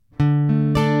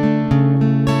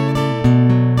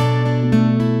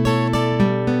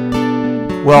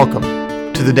Welcome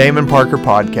to the Damon Parker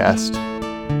Podcast.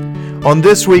 On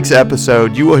this week's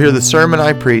episode, you will hear the sermon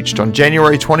I preached on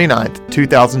January 29th,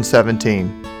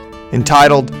 2017,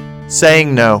 entitled,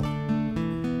 Saying No.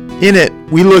 In it,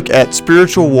 we look at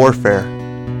spiritual warfare,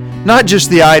 not just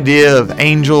the idea of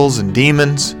angels and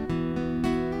demons,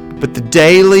 but the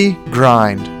daily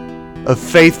grind of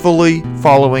faithfully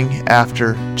following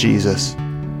after Jesus.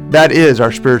 That is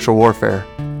our spiritual warfare.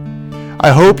 I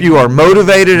hope you are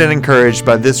motivated and encouraged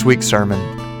by this week's sermon,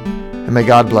 and may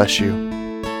God bless you.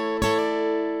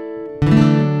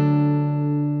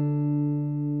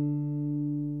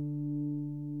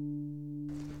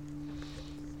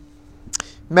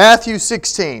 Matthew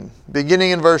 16, beginning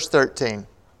in verse 13.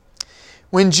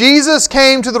 When Jesus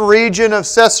came to the region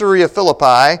of Caesarea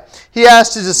Philippi, he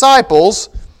asked his disciples,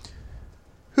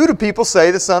 "Who do people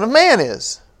say the Son of Man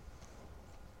is?"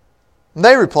 And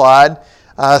they replied,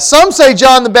 "Some say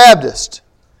John the Baptist,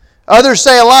 others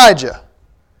say Elijah,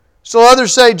 still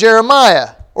others say Jeremiah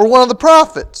or one of the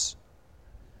prophets."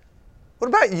 "What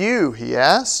about you?" he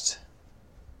asked.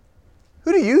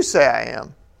 "Who do you say I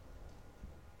am?"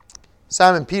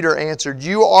 Simon Peter answered,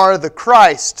 "You are the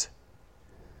Christ,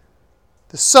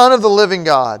 the Son of the living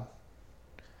God."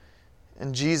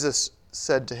 And Jesus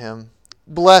said to him,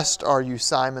 "Blessed are you,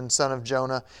 Simon, son of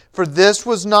Jonah, for this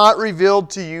was not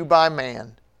revealed to you by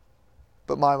man,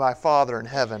 but by my Father in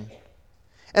heaven.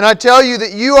 And I tell you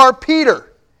that you are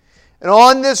Peter, and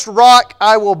on this rock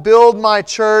I will build my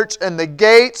church, and the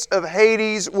gates of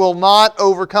Hades will not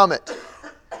overcome it.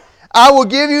 I will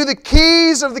give you the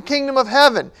keys of the kingdom of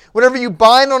heaven. Whatever you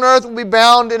bind on earth will be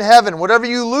bound in heaven. Whatever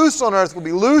you loose on earth will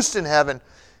be loosed in heaven."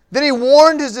 Then he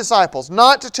warned his disciples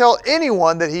not to tell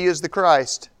anyone that he is the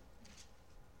Christ.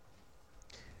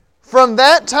 From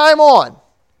that time on,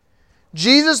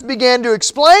 Jesus began to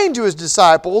explain to his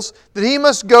disciples that he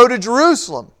must go to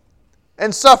Jerusalem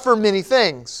and suffer many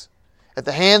things at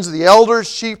the hands of the elders,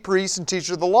 chief priests, and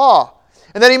teachers of the law,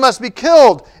 and that he must be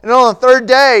killed and on the third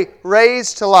day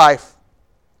raised to life.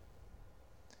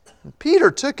 And Peter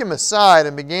took him aside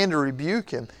and began to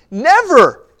rebuke him.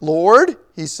 "Never, Lord,"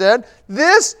 he said,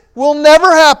 "this will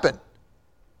never happen."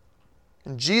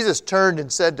 And Jesus turned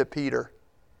and said to Peter,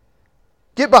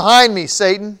 "Get behind me,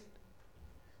 Satan.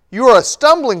 You are a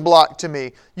stumbling block to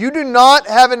me. You do not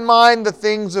have in mind the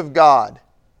things of God,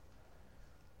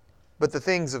 but the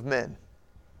things of men."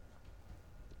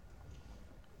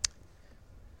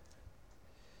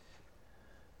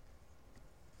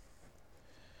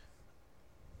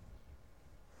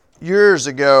 Years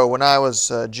ago, when I was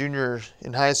a junior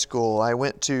in high school, I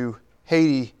went to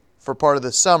Haiti for part of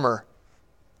the summer.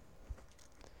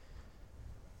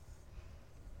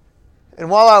 And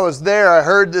while I was there, I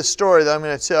heard this story that I'm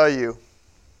going to tell you.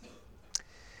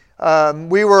 I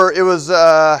think it was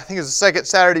the second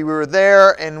Saturday we were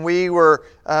there, and we were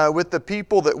with the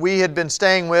people that we had been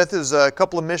staying with. It was a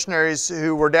couple of missionaries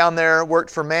who were down there, worked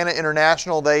for Manna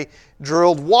International. They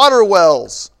drilled water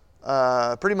wells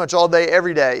pretty much all day,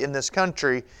 every day in this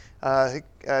country.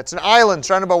 It's an island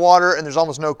surrounded by water, and there's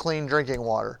almost no clean drinking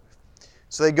water.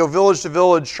 So they go village to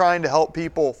village trying to help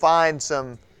people find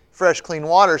some fresh, clean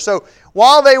water. So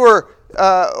while they were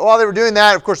doing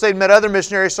that, of course, they'd met other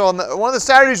missionaries. So on one of the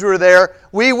Saturdays we were there,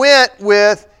 we went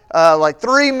with like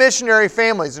 3 missionary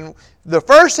families. And the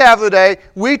first half of the day,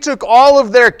 we took all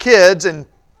of their kids and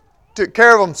took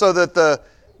care of them so that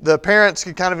the parents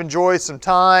could kind of enjoy some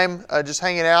time just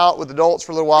hanging out with adults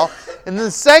for a little while. And then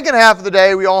the second half of the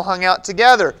day, we all hung out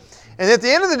together. And at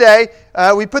the end of the day,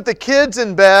 we put the kids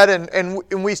in bed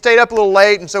and we stayed up a little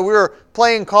late. And so we were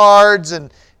playing cards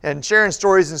and sharing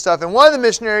stories and stuff. And one of the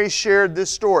missionaries shared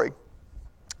this story.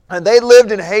 And they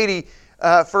lived in Haiti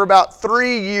for about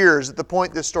 3 years at the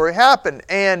point this story happened.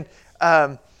 And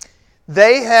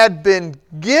they had been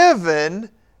given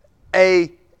a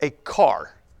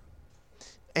car.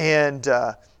 And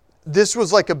this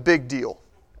was like a big deal.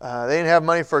 They didn't have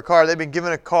money for a car. They'd been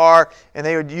given a car, and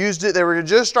they had used it. They were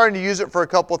just starting to use it for a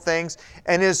couple of things.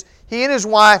 And he and his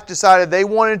wife decided they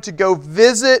wanted to go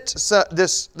visit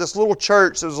this little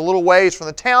church that was a little ways from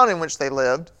the town in which they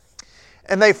lived.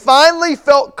 And they finally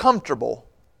felt comfortable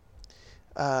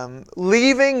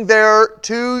leaving their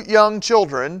 2 young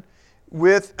children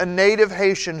with a native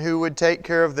Haitian who would take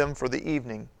care of them for the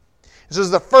evening. This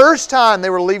was the first time they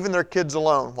were leaving their kids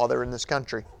alone while they were in this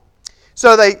country.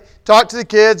 So they talked to the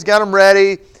kids, got them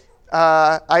ready.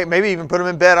 I maybe even put them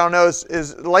in bed. I don't know. It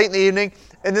was late in the evening.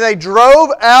 And then they drove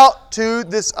out to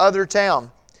this other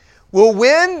town. Well,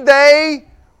 when they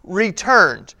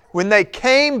returned, when they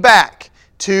came back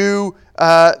to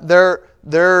their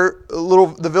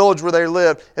the village where they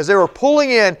lived, as they were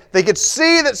pulling in, they could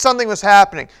see that something was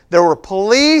happening. There were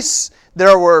police,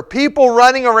 there were people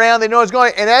running around, they know what's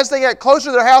going on. And as they got closer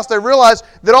to their house, they realized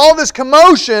that all this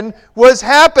commotion was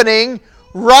happening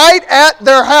right at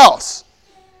their house.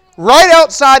 Right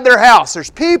outside their house. There's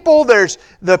people, there's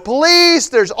the police,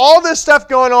 there's all this stuff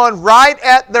going on right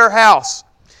at their house.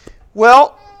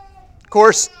 Well, of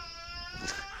course,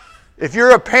 if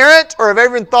you're a parent or have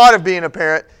ever even thought of being a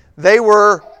parent, they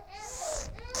were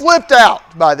flipped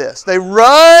out by this. They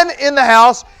run in the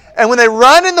house, and when they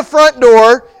run in the front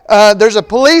door, there's a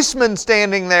policeman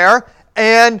standing there,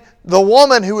 and the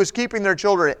woman who was keeping their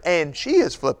children, and she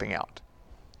is flipping out.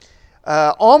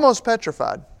 Almost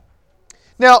petrified.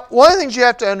 Now, one of the things you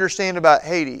have to understand about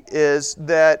Haiti is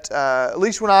that, at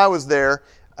least when I was there,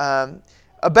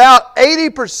 about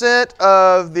 80%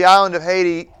 of the island of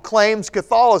Haiti claims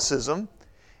Catholicism,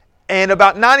 and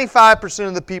about 95%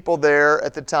 of the people there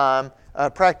at the time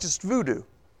practiced voodoo.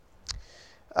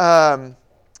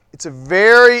 It's a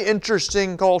very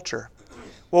interesting culture.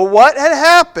 Well, what had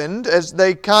happened, as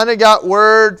they kind of got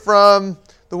word from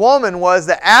the woman, was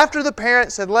that after the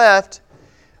parents had left,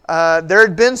 there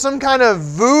had been some kind of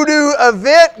voodoo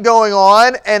event going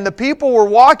on, and the people were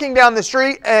walking down the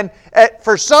street and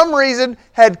for some reason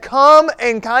had come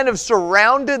and kind of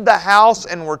surrounded the house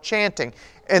and were chanting.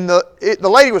 And the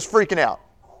lady was freaking out.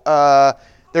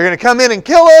 They're going to come in and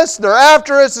kill us. They're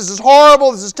after us. This is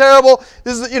horrible. This is terrible.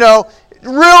 This is,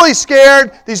 really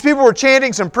scared. These people were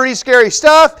chanting some pretty scary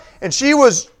stuff, and she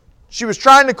was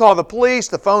trying to call the police.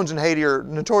 The phones in Haiti are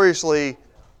notoriously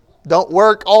don't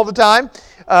work all the time.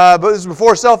 But this is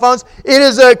before cell phones. It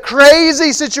is a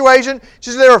crazy situation.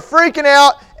 She said they were freaking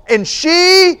out, and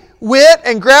she went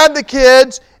and grabbed the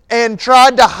kids and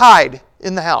tried to hide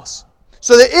in the house.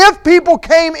 So that if people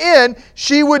came in,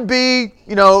 she would be,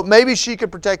 maybe she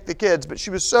could protect the kids. But she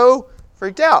was so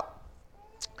freaked out.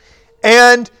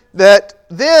 And that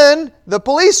then the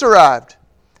police arrived.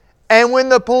 And when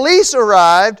the police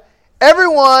arrived,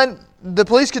 the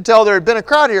police could tell there had been a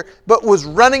crowd here, but was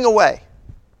running away.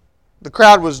 The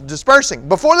crowd was dispersing.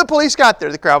 Before the police got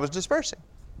there, the crowd was dispersing.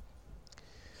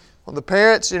 Well, the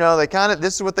parents,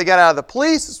 this is what they got out of the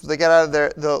police. This is what they got out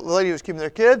of the lady who was keeping their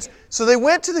kids. So they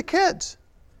went to the kids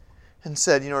and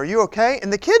said, are you okay?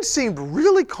 And the kids seemed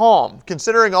really calm,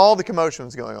 considering all the commotion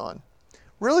was going on.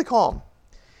 Really calm.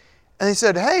 And they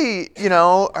said, hey,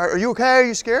 are you okay? Are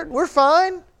you scared? We're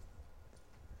fine.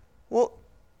 Well,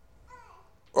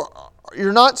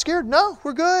 you're not scared? No,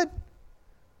 we're good.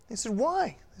 They said,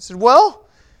 why? They said, well,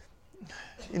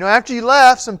 after you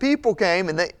left, some people came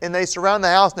and they surrounded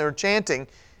the house and they were chanting,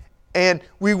 and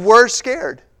we were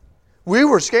scared. We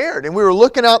were scared, and we were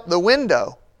looking out the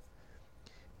window.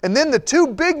 And then the two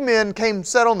big men came and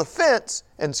sat on the fence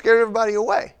and scared everybody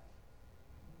away.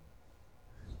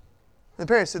 And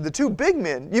the parents said, the two big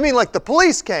men? You mean like the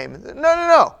police came?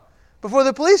 No. Before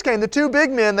the police came, the two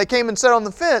big men, they came and sat on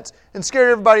the fence and scared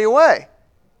everybody away.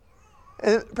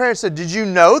 And the parents said, did you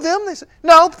know them? They said,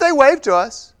 no, but they waved to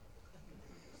us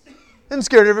and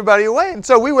scared everybody away. And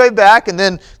so we waved back, and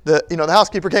then the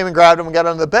housekeeper came and grabbed them and got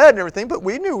under the bed and everything, but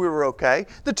we knew we were okay.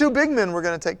 The two big men were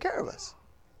going to take care of us.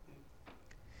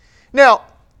 Now,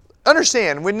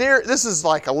 understand, this is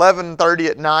like 11:30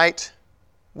 at night.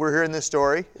 We're hearing this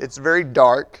story. It's very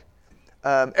dark.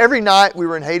 Every night we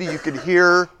were in Haiti, you could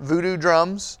hear voodoo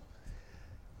drums.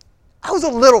 I was a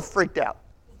little freaked out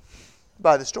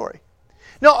by the story.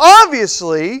 Now,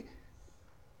 obviously,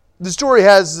 the story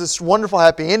has this wonderful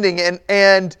happy ending,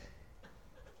 and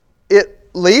it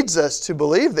leads us to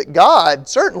believe that God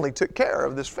certainly took care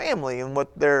of this family and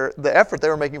the effort they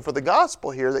were making for the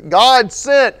gospel here, that God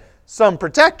sent some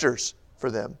protectors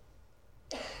for them.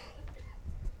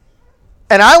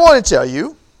 And I want to tell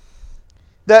you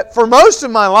that for most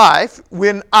of my life,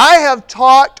 when I have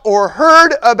talked or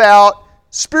heard about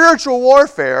spiritual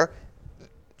warfare,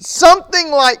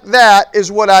 something like that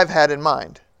is what I've had in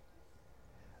mind.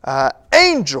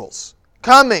 Angels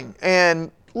coming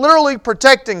and literally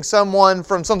protecting someone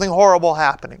from something horrible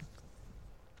happening.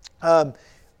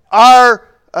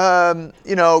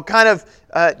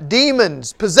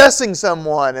 Demons possessing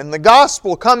someone and the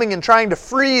gospel coming and trying to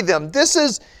free them. This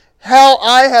is how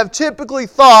I have typically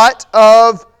thought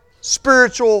of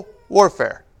spiritual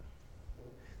warfare.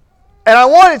 And I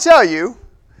want to tell you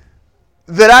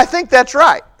that I think that's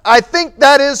right. I think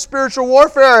that is spiritual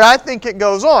warfare, and I think it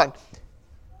goes on.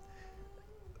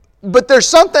 But there's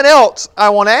something else I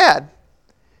want to add.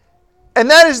 And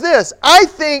that is this. I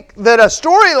think that a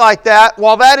story like that,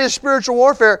 while that is spiritual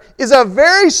warfare, is a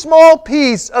very small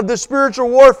piece of the spiritual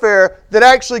warfare that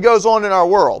actually goes on in our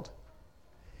world.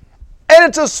 And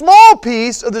it's a small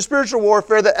piece of the spiritual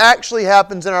warfare that actually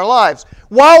happens in our lives.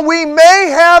 While we may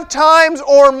have times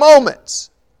or moments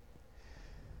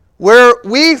where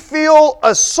we feel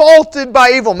assaulted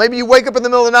by evil, maybe you wake up in the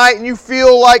middle of the night and you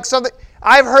feel like something.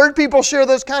 I've heard people share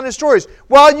those kind of stories.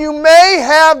 While you may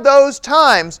have those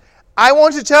times, I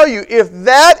want to tell you, if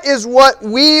that is what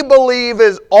we believe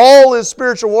is all is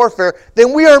spiritual warfare,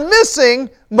 then we are missing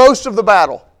most of the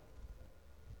battle.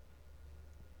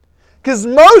 Because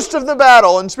most of the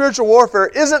battle in spiritual warfare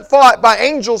isn't fought by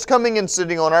angels coming and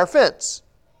sitting on our fence.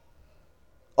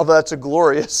 Although that's a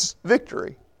glorious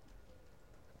victory.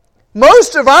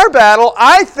 Most of our battle,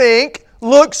 I think,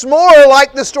 looks more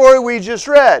like the story we just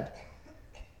read.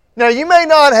 Now, you may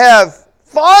not have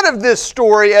thought of this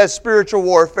story as spiritual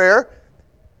warfare,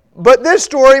 but this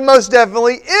story most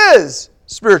definitely is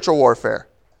spiritual warfare.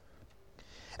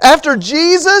 After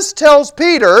Jesus tells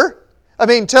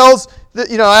asks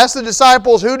the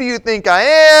disciples, who do you think I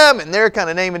am? And they're kind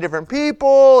of naming different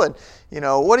people. And,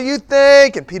 what do you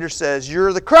think? And Peter says,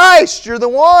 you're the Christ. You're the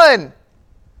one.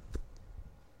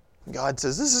 God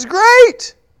says, this is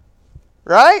great.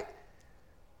 Right?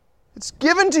 It's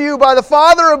given to you by the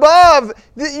Father above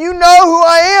that you know who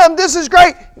I am. This is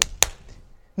great.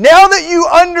 Now that you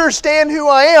understand who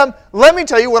I am, let me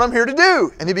tell you what I'm here to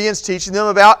do. And He begins teaching them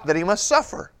about that He must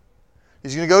suffer.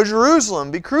 He's going to go to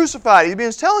Jerusalem, be crucified. He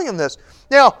begins telling them this.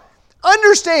 Now,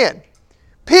 understand,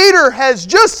 Peter has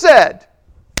just said,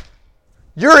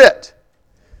 you're it.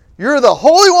 You're the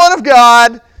Holy One of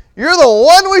God. You're the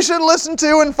one we should listen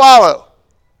to and follow.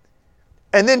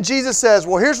 And then Jesus says,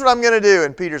 well, here's what I'm going to do.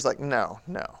 And Peter's like, no.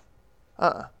 Now,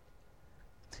 I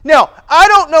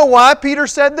don't know why Peter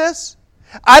said this.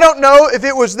 I don't know if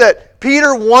it was that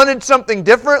Peter wanted something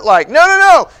different, like,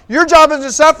 no, your job is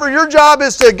to suffer, your job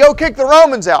is to go kick the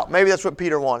Romans out. Maybe that's what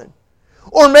Peter wanted.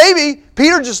 Or maybe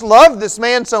Peter just loved this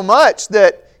man so much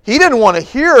that he didn't want to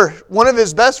hear one of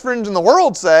his best friends in the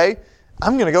world say,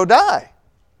 I'm going to go die.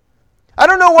 I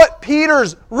don't know what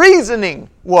Peter's reasoning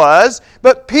was,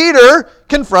 but Peter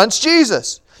confronts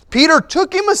Jesus. Peter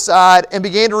took him aside and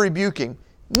began to rebuke him.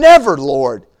 Never,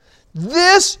 Lord.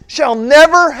 This shall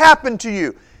never happen to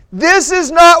you. This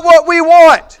is not what we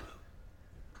want.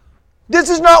 This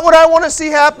is not what I want to see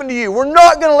happen to you. We're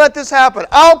not going to let this happen.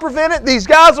 I'll prevent it. These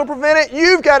guys will prevent it.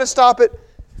 You've got to stop it.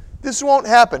 This won't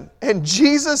happen. And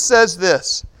Jesus says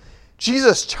this.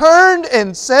 Jesus turned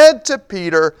and said to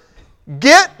Peter,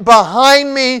 get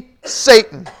behind me,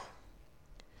 Satan.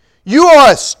 You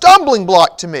are a stumbling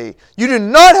block to me. You do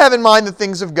not have in mind the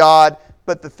things of God,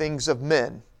 but the things of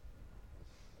men.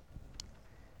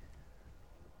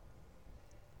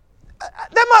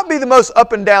 That might be the most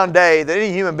up and down day that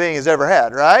any human being has ever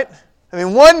had, right? I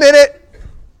mean, 1 minute,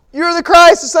 you're the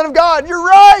Christ, the Son of God. You're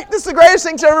right. This is the greatest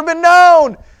thing that's ever been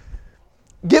known.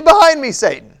 Get behind me,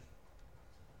 Satan.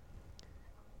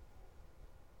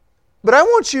 But I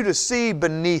want you to see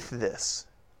beneath this.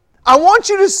 I want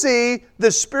you to see the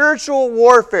spiritual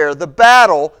warfare, the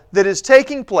battle that is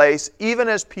taking place even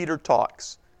as Peter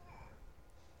talks.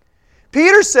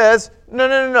 Peter says,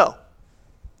 no.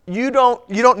 You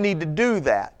don't need to do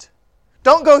that.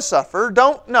 Don't go suffer.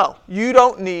 You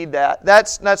don't need that.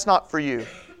 That's not for you.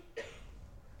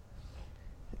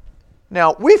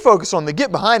 Now, we focus on the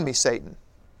get behind me, Satan.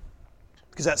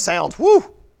 Because that sounds,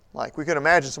 like we could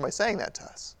imagine somebody saying that to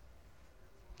us.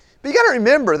 But you got to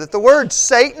remember that the word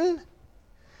Satan,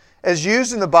 as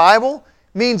used in the Bible,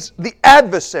 means the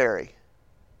adversary.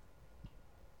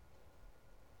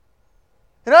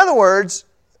 In other words,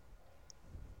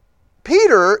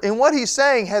 Peter, in what he's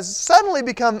saying, has suddenly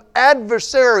become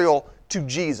adversarial to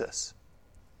Jesus,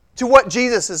 to what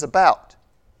Jesus is about.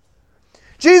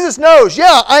 Jesus knows,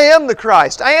 I am the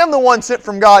Christ. I am the one sent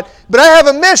from God, but I have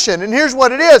a mission, and here's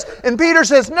what it is. And Peter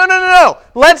says, no.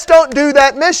 Let's don't do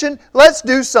that mission. Let's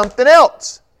do something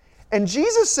else. And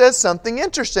Jesus says something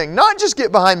interesting. Not just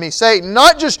get behind me, Satan.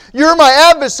 Not just, you're my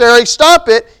adversary, stop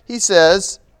it. He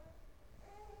says,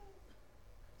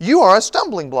 you are a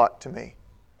stumbling block to me.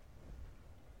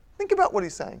 Think about what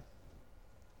he's saying.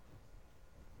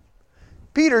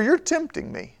 Peter, you're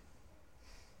tempting me.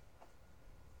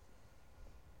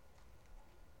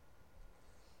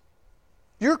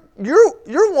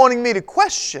 You're wanting me to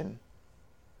question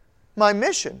my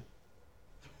mission.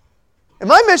 And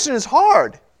my mission is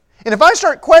hard. And if I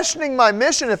start questioning my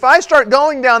mission, if I start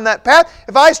going down that path,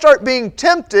 if I start being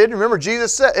tempted, remember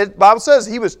Jesus said, the Bible says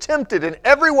He was tempted in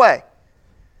every way.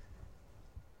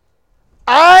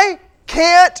 I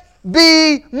can't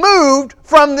be moved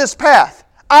from this path.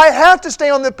 I have to stay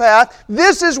on the path.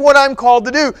 This is what I'm called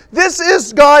to do. This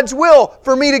is God's will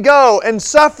for me to go and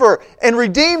suffer and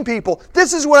redeem people.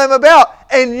 This is what I'm about.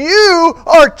 And you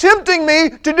are tempting me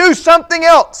to do something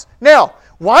else. Now,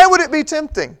 why would it be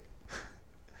tempting?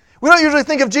 We don't usually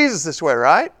think of Jesus this way,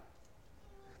 right?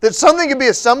 That something could be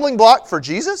a stumbling block for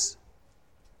Jesus?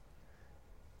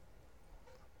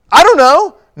 I don't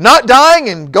know. Not dying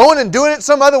and going and doing it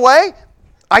some other way?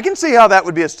 I can see how that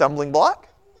would be a stumbling block.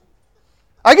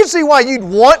 I can see why you'd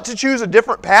want to choose a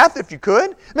different path if you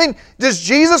could. I mean, does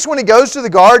Jesus, when He goes to the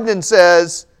garden and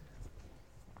says,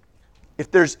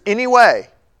 if there's any way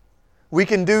we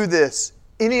can do this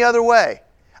any other way,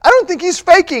 I don't think He's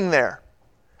faking there.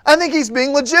 I think He's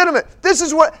being legitimate. This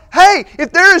is what, hey,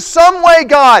 if there is some way,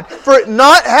 God, for it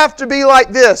not have to be like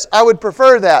this, I would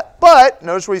prefer that. But,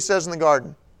 notice what He says in the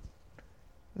garden.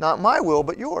 Not my will,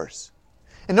 but yours.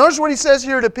 And notice what He says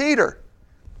here to Peter.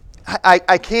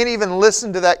 I can't even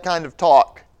listen to that kind of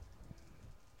talk.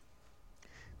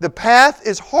 The path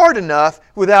is hard enough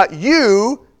without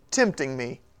you tempting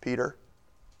me, Peter.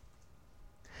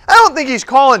 I don't think He's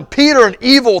calling Peter an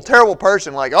evil, terrible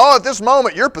person, like, oh, at this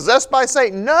moment you're possessed by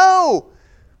Satan. No.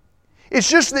 It's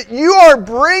just that you are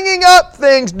bringing up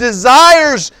things,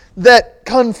 desires that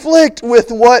conflict with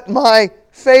what my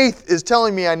faith is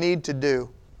telling me I need to do.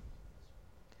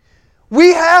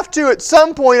 We have to at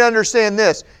some point understand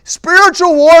this.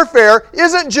 Spiritual warfare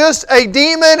isn't just a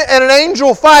demon and an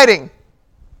angel fighting.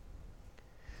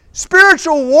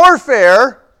 Spiritual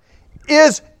warfare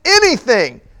is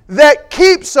anything that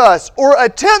keeps us or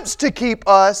attempts to keep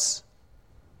us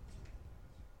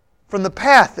from the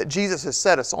path that Jesus has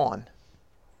set us on.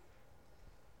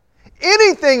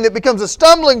 Anything that becomes a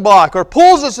stumbling block or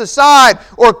pulls us aside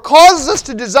or causes us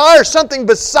to desire something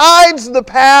besides the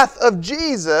path of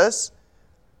Jesus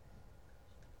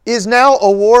is now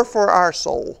a war for our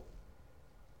soul.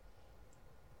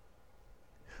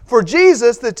 For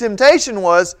Jesus, the temptation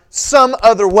was some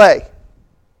other way.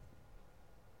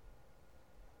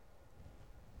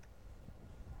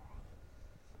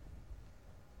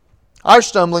 Our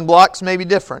stumbling blocks may be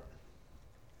different.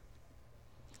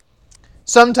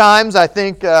 Sometimes I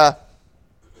think the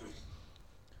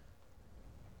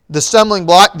stumbling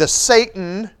block, the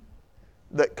Satan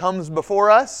that comes before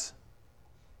us,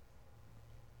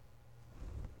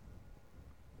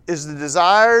 is the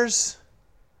desires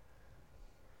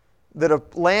that a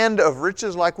land of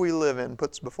riches like we live in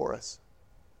puts before us.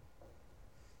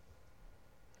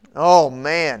 Oh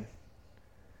man.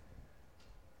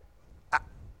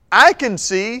 I can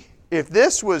see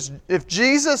if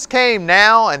Jesus came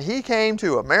now and He came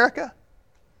to America,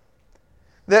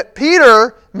 that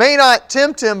Peter may not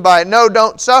tempt Him by no,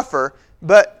 don't suffer,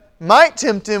 but might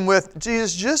tempt him with,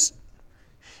 Jesus,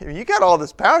 you got all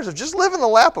this power, so just live in the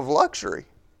lap of luxury.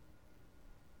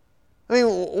 I mean,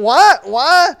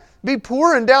 why be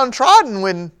poor and downtrodden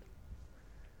when,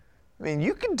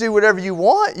 you could do whatever you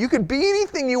want. You could be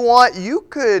anything you want. You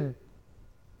could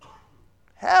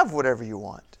have whatever you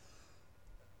want.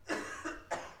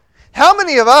 How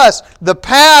many of us, the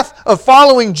path of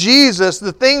following Jesus,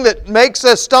 the thing that makes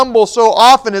us stumble so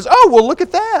often is, oh, well, look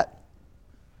at that.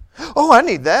 Oh, I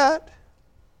need that.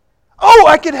 Oh,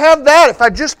 I could have that. If I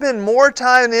just spend more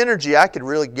time and energy, I could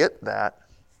really get that.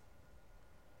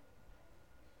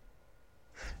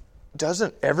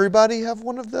 Doesn't everybody have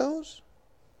one of those?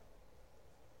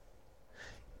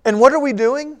 And what are we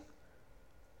doing?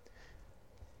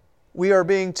 We are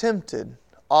being tempted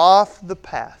off the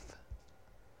path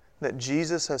that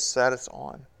Jesus has set us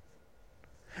on.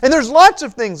 And there's lots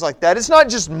of things like that. It's not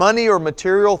just money or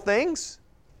material things.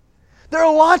 There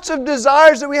are lots of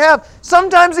desires that we have,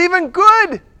 sometimes even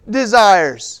good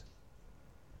desires,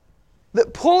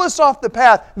 that pull us off the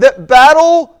path, that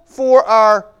battle for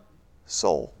our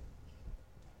soul.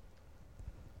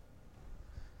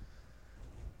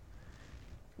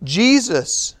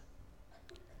 Jesus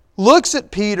looks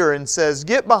at Peter and says,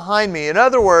 get behind me. In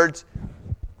other words,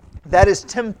 that is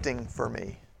tempting for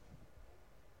me.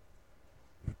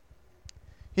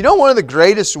 You know one of the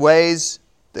greatest ways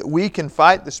that we can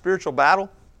fight the spiritual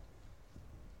battle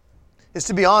is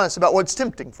to be honest about what's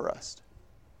tempting for us.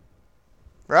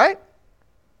 Right?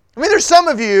 There's some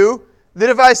of you that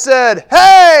if I said,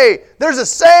 hey, there's a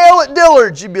sale at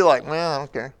Dillard's, you'd be like, well, I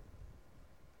don't care.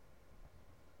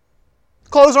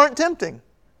 Clothes aren't tempting.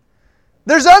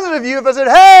 There's others of you, if I said,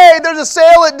 hey, there's a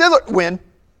sale at Dillard's, when?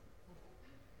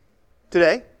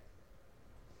 Today.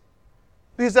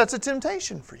 Because that's a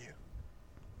temptation for you.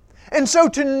 And so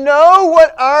to know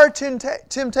what our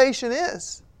temptation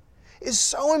is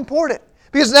so important.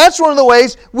 Because that's one of the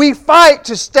ways we fight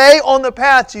to stay on the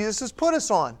path Jesus has put us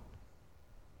on.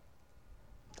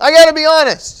 I got to be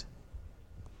honest.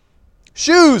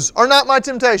 Shoes are not my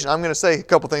temptation. I'm going to say a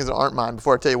couple things that aren't mine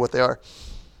before I tell you what they are.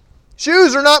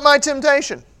 Shoes are not my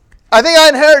temptation. I think I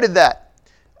inherited that.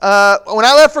 When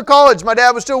I left for college, my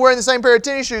dad was still wearing the same pair of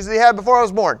tennis shoes that he had before I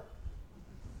was born.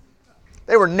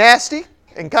 They were nasty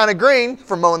and kind of green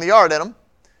from mowing the yard in them.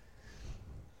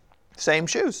 Same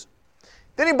shoes.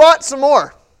 Then he bought some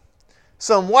more.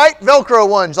 Some white Velcro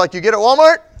ones like you get at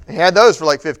Walmart. He had those for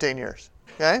like 15 years.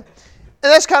 Okay? And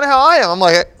that's kind of how I am. I'm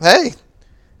like, hey,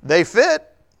 they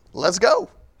fit. Let's go.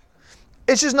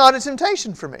 It's just not a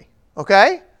temptation for me.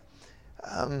 Okay?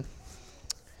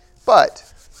 But,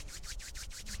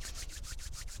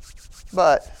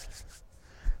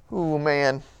 oh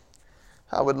man,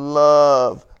 I would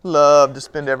love to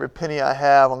spend every penny I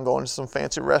have on going to some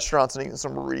fancy restaurants and eating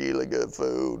some really good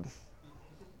food.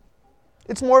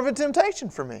 It's more of a temptation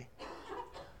for me.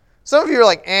 Some of you are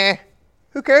like,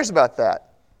 who cares about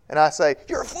that? And I say,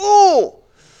 you're a fool.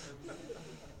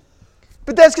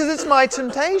 But that's because it's my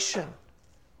temptation.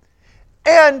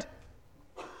 And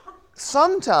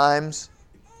sometimes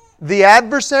the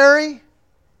adversary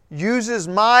uses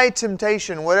my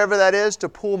temptation, whatever that is, to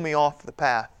pull me off the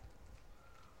path.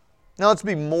 Now let's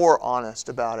be more honest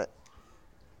about it.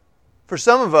 For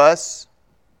some of us,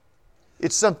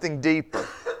 it's something deeper.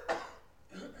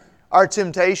 Our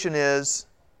temptation is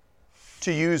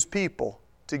to use people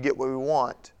to get what we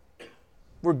want.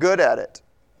 We're good at it.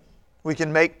 We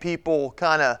can make people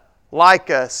kind of like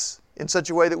us in such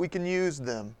a way that we can use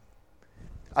them.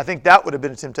 I think that would have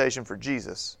been a temptation for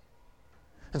Jesus.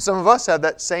 And some of us have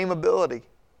that same ability.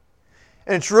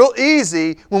 And it's real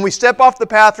easy when we step off the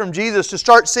path from Jesus to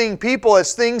start seeing people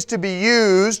as things to be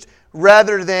used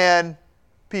rather than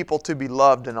people to be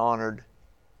loved and honored.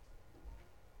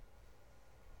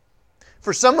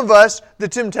 For some of us, the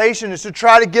temptation is to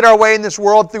try to get our way in this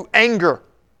world through anger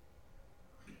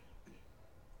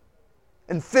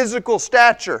and physical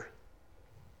stature.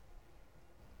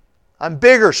 I'm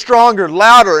bigger, stronger,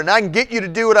 louder, and I can get you to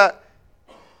do what I...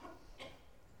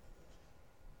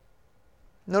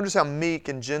 Notice how meek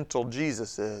and gentle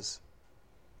Jesus is.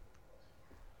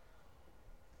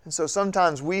 And so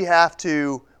sometimes we have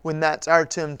to, when that's our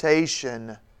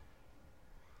temptation,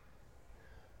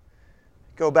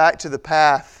 go back to the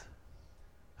path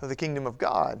of the kingdom of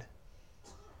God.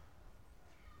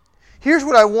 Here's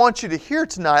what I want you to hear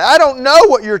tonight. I don't know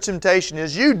what your temptation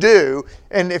is. You do.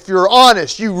 And if you're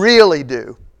honest, you really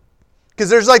do. Because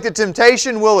there's like the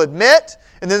temptation we'll admit,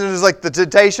 and then there's like the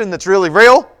temptation that's really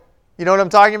real. You know what I'm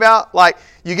talking about? Like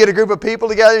you get a group of people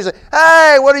together, you say,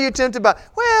 hey, what are you tempted by?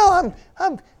 Well,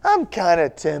 I'm kind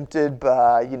of tempted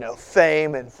by,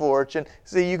 fame and fortune.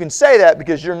 See, you can say that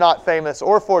because you're not famous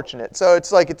or fortunate. So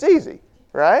it's like it's easy,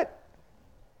 right?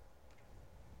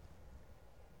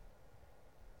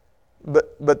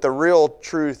 But the real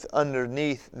truth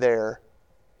underneath there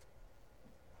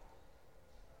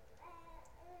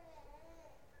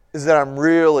is that I'm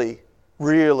really,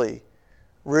 really,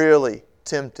 really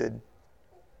tempted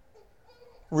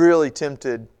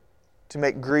to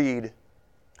make greed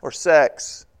or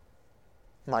sex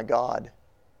my God.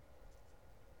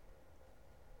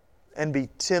 And be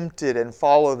tempted and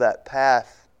follow that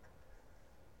path.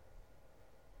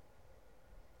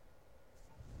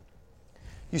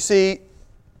 You see,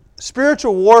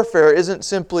 spiritual warfare isn't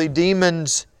simply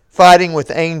demons fighting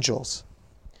with angels.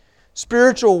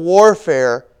 Spiritual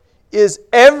warfare is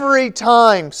every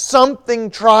time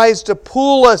something tries to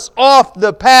pull us off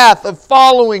the path of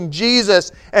following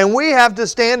Jesus, and we have to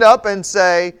stand up and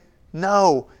say,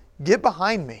 no, get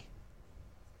behind me.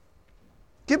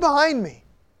 Get behind me.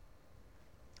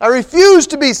 I refuse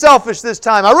to be selfish this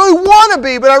time. I really want to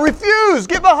be, but I refuse.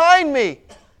 Get behind me.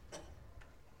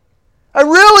 I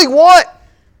really want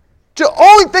to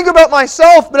only think about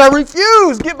myself, but I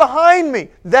refuse. Get behind me.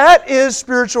 That is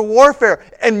spiritual warfare.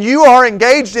 And you are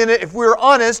engaged in it, if we're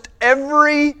honest,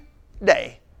 every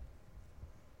day.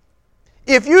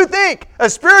 If you think a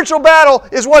spiritual battle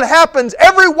is what happens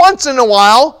every once in a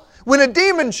while when a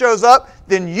demon shows up,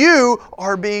 then you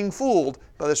are being fooled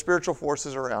by the spiritual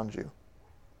forces around you.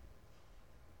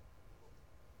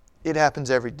 It happens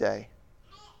every day.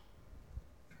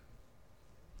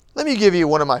 Let me give you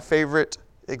one of my favorite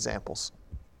examples.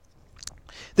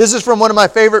 This is from one of my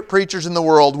favorite preachers in the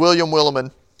world, William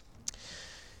Willimon.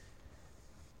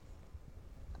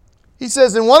 He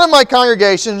says, in one of my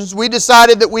congregations, we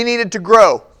decided that we needed to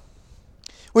grow.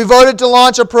 We voted to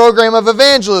launch a program of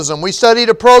evangelism. We studied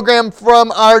a program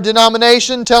from our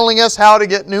denomination telling us how to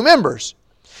get new members.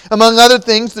 Among other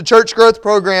things, the church growth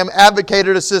program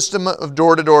advocated a system of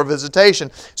door-to-door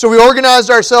visitation. So we organized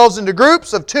ourselves into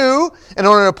groups of 2, and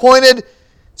on an appointed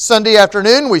Sunday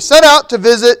afternoon, we set out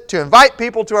to invite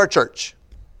people to our church.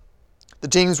 The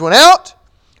teams went out,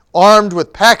 armed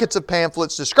with packets of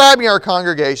pamphlets describing our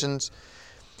congregations,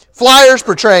 flyers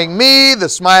portraying me, the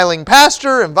smiling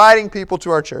pastor, inviting people to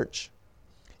our church.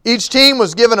 Each team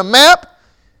was given a map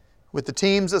with the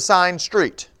team's assigned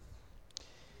street.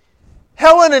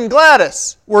 Helen and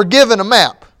Gladys were given a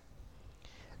map.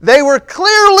 They were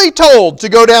clearly told to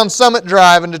go down Summit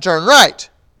Drive and to turn right.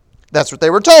 That's what they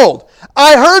were told.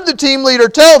 I heard the team leader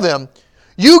tell them,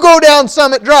 "You go down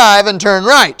Summit Drive and turn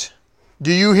right."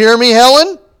 "Do you hear me,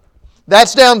 Helen?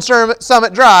 That's down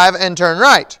Summit Drive and turn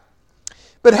right."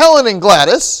 But Helen and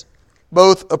Gladys,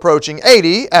 both approaching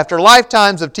 80, after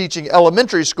lifetimes of teaching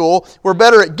elementary school, were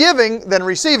better at giving than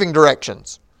receiving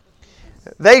directions.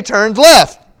 They turned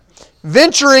left,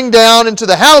 venturing down into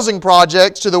the housing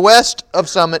projects to the west of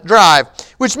Summit Drive,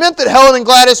 which meant that Helen and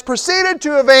Gladys proceeded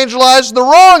to evangelize the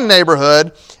wrong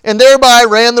neighborhood and thereby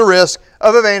ran the risk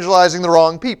of evangelizing the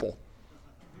wrong people.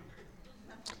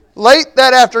 Late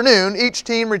that afternoon, each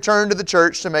team returned to the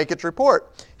church to make its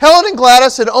report. Helen and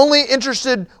Gladys had only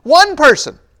interested one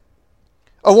person,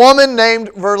 a woman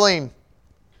named Verlene.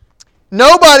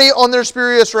 Nobody on their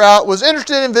spurious route was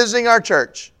interested in visiting our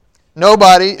church.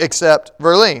 Nobody except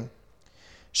Verlene.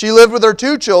 She lived with her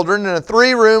 2 children in a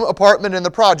 3-room apartment in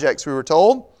the projects, we were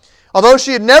told. Although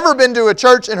she had never been to a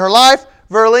church in her life,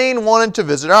 Verlene wanted to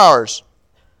visit ours.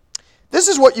 This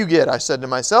is what you get, I said to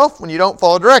myself, when you don't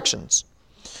follow directions.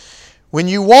 When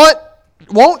you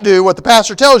won't do what the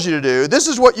pastor tells you to do, this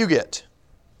is what you get.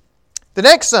 The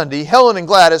next Sunday, Helen and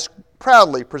Gladys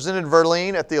proudly presented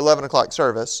Verlene at the 11 o'clock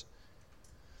service.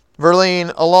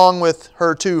 Verlene along with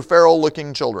her 2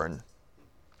 feral-looking children.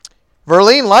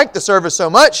 Verlene liked the service so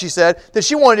much, she said, that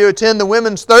she wanted to attend the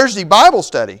women's Thursday Bible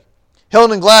study.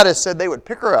 Helen and Gladys said they would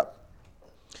pick her up.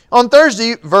 On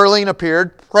Thursday, Verlene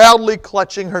appeared, proudly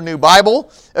clutching her new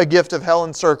Bible, a gift of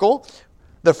Helen's circle,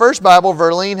 the first Bible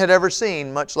Verlene had ever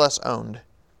seen, much less owned.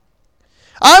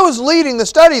 I was leading the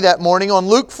study that morning on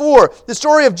Luke 4, the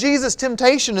story of Jesus'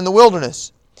 temptation in the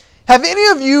wilderness. Have any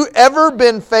of you ever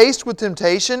been faced with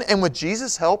temptation and with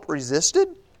Jesus' help resisted?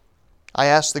 I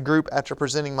asked the group after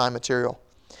presenting my material.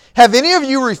 Have any of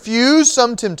you refused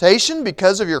some temptation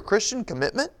because of your Christian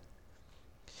commitment?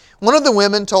 One of the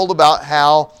women told about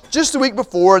how, just the week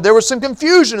before, there was some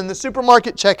confusion in the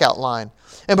supermarket checkout line.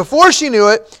 And before she knew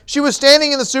it, she was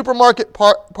standing in the supermarket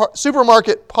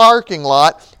parking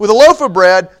lot with a loaf of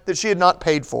bread that she had not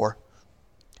paid for.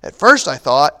 At first I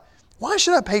thought, why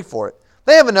should I pay for it?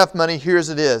 They have enough money here as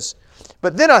it is.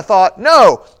 But then I thought,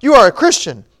 no, you are a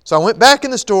Christian. So I went back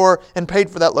in the store and paid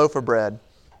for that loaf of bread.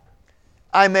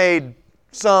 I made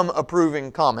some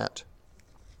approving comment.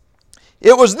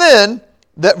 It was then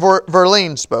that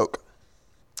Verlene spoke.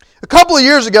 A couple of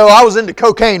years ago, I was into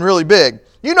cocaine really big.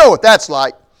 You know what that's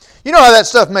like. You know how that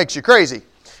stuff makes you crazy.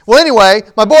 Well, anyway,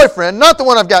 my boyfriend, not the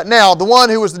one I've got now, the one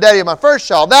who was the daddy of my first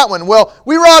child, that one, well,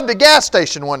 we robbed a gas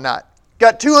station one night.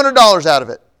 Got $200 out of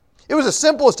it. It was as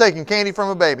simple as taking candy from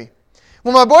a baby.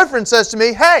 Well, my boyfriend says to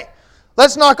me, hey,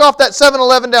 let's knock off that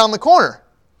 7-Eleven down the corner.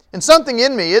 And something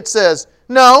in me, it says,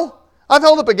 no, I've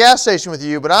held up a gas station with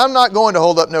you, but I'm not going to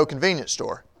hold up no convenience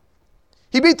store.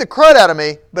 He beat the crud out of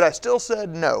me, but I still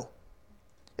said no.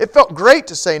 It felt great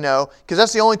to say no, because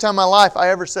that's the only time in my life I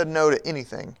ever said no to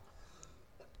anything.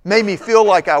 Made me feel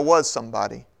like I was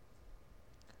somebody.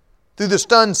 Through the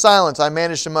stunned silence, I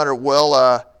managed to mutter,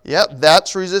 well, yep,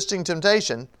 that's resisting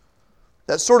temptation.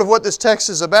 That's sort of what this text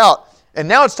is about. And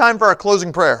now it's time for our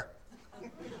closing prayer.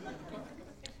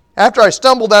 After I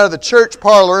stumbled out of the church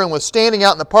parlor and was standing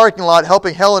out in the parking lot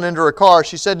helping Helen into her car,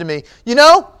 she said to me, you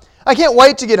know, I can't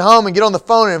wait to get home and get on the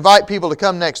phone and invite people to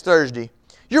come next Thursday.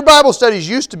 Your Bible studies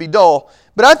used to be dull,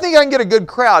 but I think I can get a good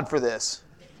crowd for this.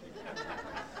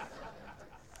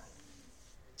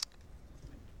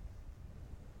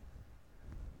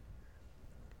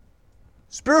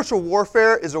 Spiritual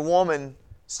warfare is a woman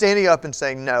standing up and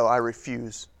saying, no, I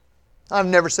refuse. I've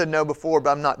never said no before,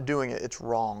 but I'm not doing it. It's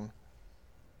wrong.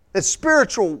 It's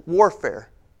spiritual warfare.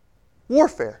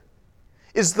 Warfare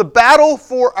is the battle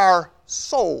for our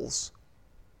souls.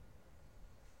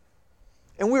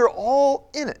 And we are all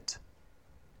in it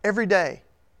every day.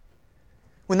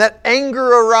 When that anger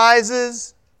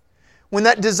arises, when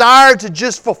that desire to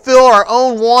just fulfill our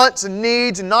own wants and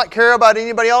needs and not care about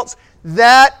anybody else,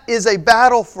 that is a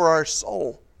battle for our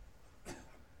soul.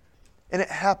 And it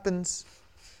happens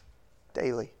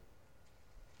daily.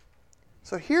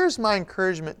 So here's my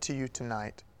encouragement to you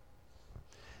tonight.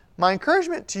 My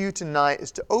encouragement to you tonight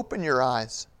is to open your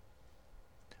eyes.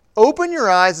 Open your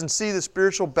eyes and see the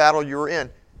spiritual battle you're in.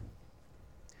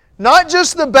 Not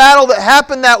just the battle that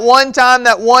happened that one time,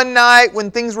 that one night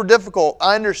when things were difficult.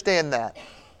 I understand that.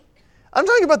 I'm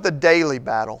talking about the daily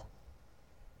battle.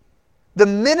 The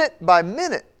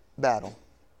minute-by-minute battle.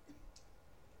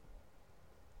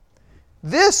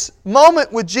 This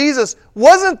moment with Jesus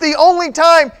wasn't the only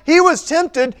time He was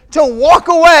tempted to walk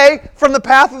away from the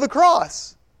path of the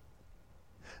cross.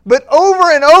 But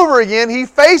over and over again, He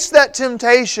faced that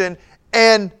temptation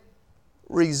and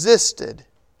resisted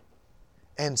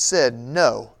and said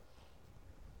no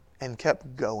and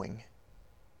kept going.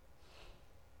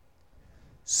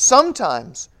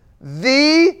 Sometimes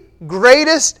the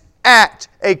greatest act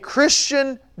a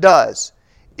Christian does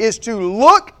is to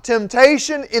look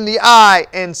temptation in the eye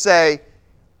and say,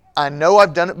 I know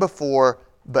I've done it before,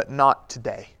 but not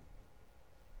today.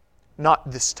 Not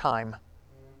this time.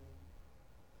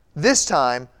 This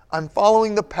time, I'm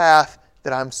following the path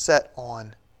that I'm set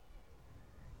on.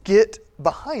 Get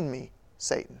behind me,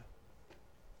 Satan.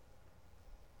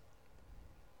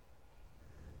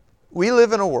 We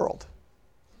live in a world,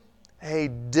 a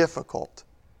difficult,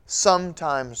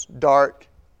 sometimes dark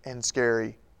and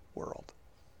scary world.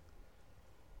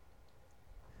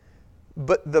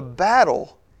 But the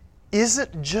battle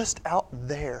isn't just out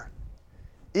there.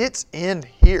 It's in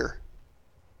here.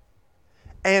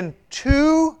 And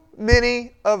too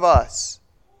many of us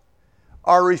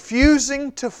are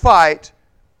refusing to fight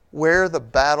where the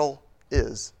battle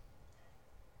is.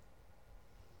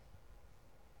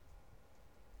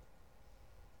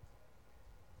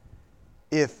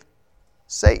 If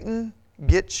Satan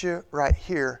gets you right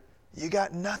here, you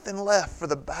got nothing left for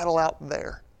the battle out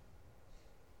there.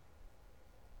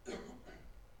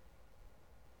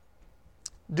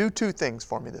 Do two things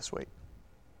for me this week.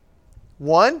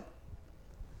 One,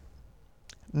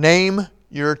 name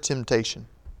your temptation.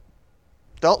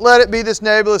 Don't let it be this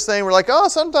nebulous thing where like, oh,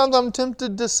 sometimes I'm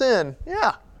tempted to sin.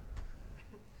 Yeah.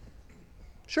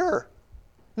 Sure.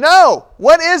 No.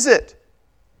 What is it?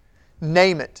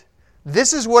 Name it.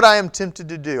 This is what I am tempted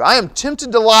to do. I am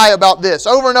tempted to lie about this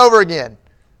over and over again.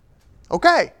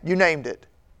 Okay, you named it.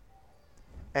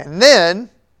 And then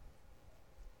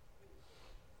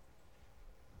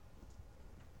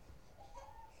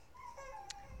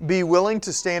be willing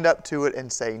to stand up to it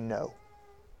and say no.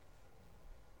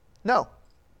 No.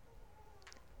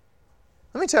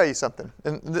 Let me tell you something,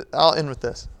 and I'll end with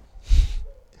this.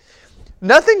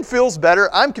 Nothing feels better,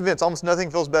 I'm convinced almost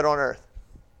nothing feels better on earth.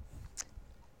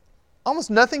 Almost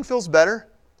nothing feels better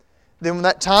than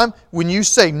that time when you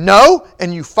say no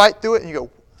and you fight through it and you go,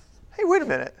 hey, wait a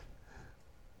minute.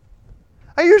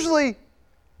 I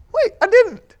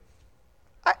didn't.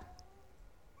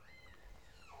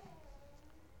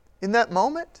 In that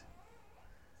moment,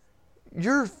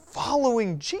 you're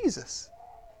following Jesus.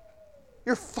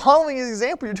 You're following His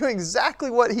example. You're doing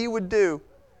exactly what He would do.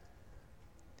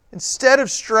 Instead of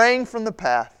straying from the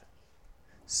path,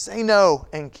 say no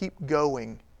and keep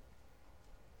going.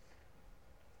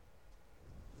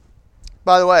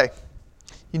 By the way,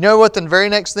 you know what the very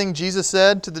next thing Jesus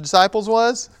said to the disciples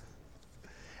was?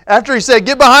 After He said,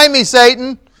 get behind me,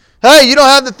 Satan. Hey, you don't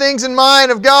have the things in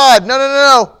mind of God.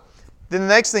 No. Then the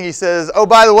next thing He says, oh,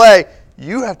 by the way,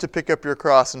 you have to pick up your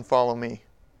cross and follow me.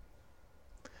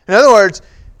 In other words,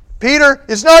 Peter,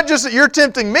 it's not just that you're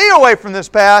tempting me away from this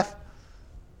path,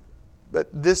 but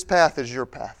this path is your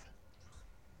path.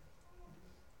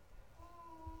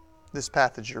 This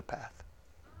path is your path.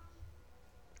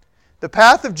 The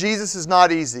path of Jesus is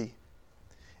not easy.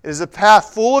 It is a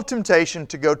path full of temptation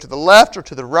to go to the left or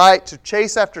to the right, to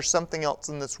chase after something else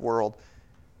in this world.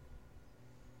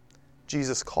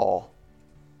 Jesus' call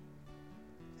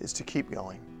is to keep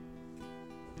going,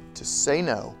 to say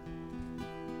no,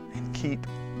 and keep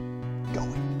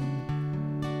going.